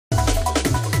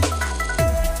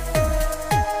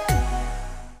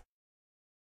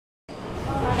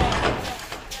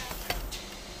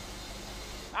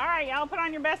Now put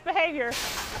on your best behavior.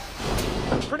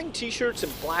 Printing t-shirts in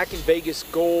black and Vegas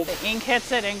gold. The ink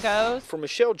hits it and goes. For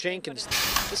Michelle Jenkins,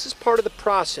 this is part of the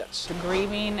process.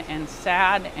 Grieving and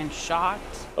sad and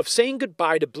shocked. Of saying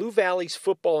goodbye to Blue Valley's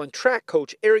football and track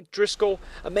coach Eric Driscoll,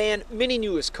 a man many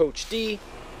knew as Coach D.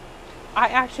 I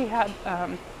actually had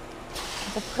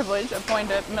the privilege of going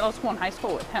to middle school and high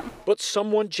school with him. But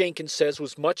someone Jenkins says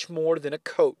was much more than a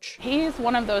coach. He's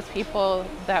one of those people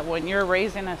that when you're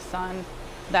raising a son,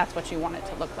 that's what you want it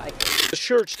to look like. The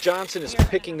shirts Johnson is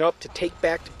picking up to take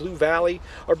back to Blue Valley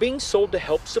are being sold to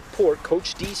help support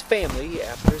Coach D's family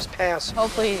after his passing.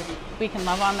 Hopefully we can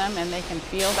love on them and they can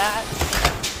feel that.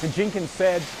 And Jenkins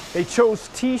said they chose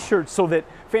t-shirts so that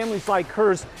families like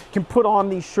hers can put on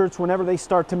these shirts whenever they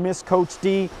start to miss Coach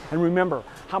D and remember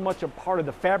how much a part of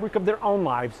the fabric of their own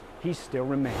lives he still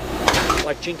remains.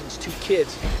 Like Jenkins' two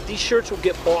kids, these shirts will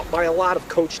get bought by a lot of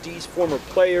Coach D's former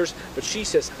players, but she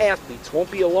says athletes won't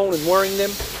be alone in wearing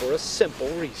them for a simple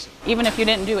reason. Even if you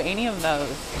didn't do any of those,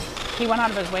 he went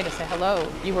out of his way to say hello.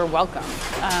 You were welcome.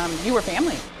 You were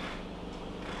family.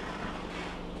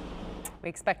 We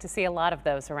expect to see a lot of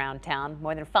those around town.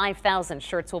 More than 5,000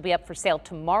 shirts will be up for sale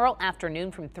tomorrow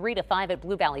afternoon from 3 to 5 at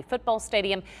Blue Valley Football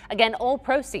Stadium. Again, all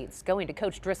proceeds going to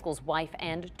Coach Driscoll's wife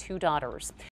and 2 daughters.